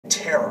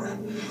terror,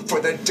 for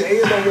the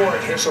day of the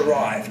Lord has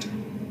arrived,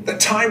 the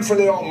time for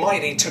the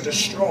Almighty to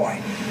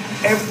destroy.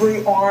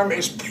 Every arm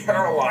is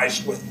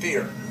paralyzed with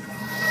fear.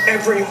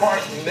 Every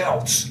heart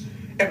melts,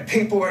 and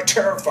people are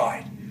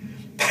terrified.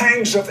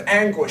 Pangs of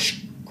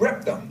anguish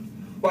grip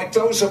them, like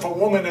those of a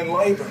woman in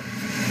labor.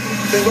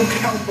 They look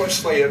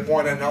helplessly at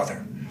one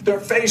another, their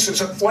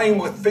faces aflame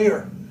with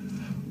fear.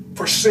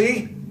 For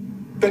see,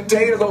 the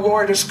day of the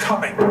Lord is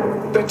coming,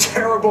 the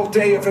terrible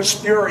day of his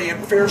fury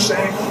and fierce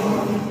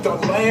anger. The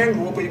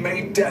land will be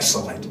made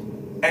desolate,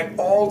 and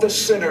all the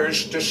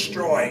sinners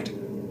destroyed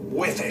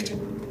with it.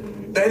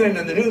 Then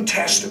in the New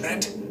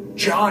Testament,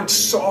 John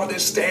saw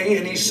this day,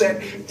 and he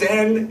said,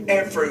 then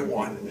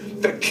everyone,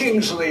 the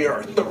kings of the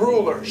earth, the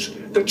rulers,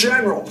 the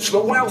generals, the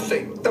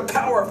wealthy, the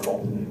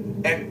powerful,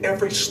 and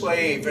every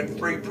slave and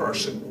free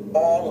person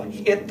all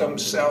hid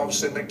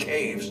themselves in the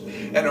caves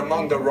and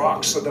among the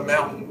rocks of the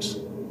mountains.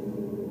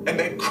 And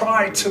they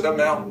cried to the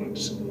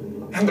mountains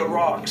and the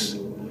rocks,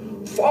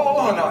 fall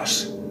on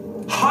us,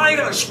 hide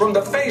us from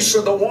the face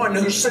of the one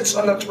who sits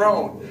on the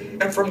throne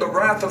and from the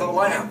wrath of the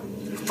Lamb.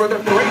 For the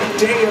great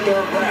day of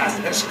their wrath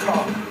has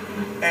come,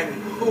 and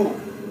who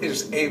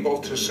is able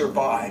to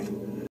survive?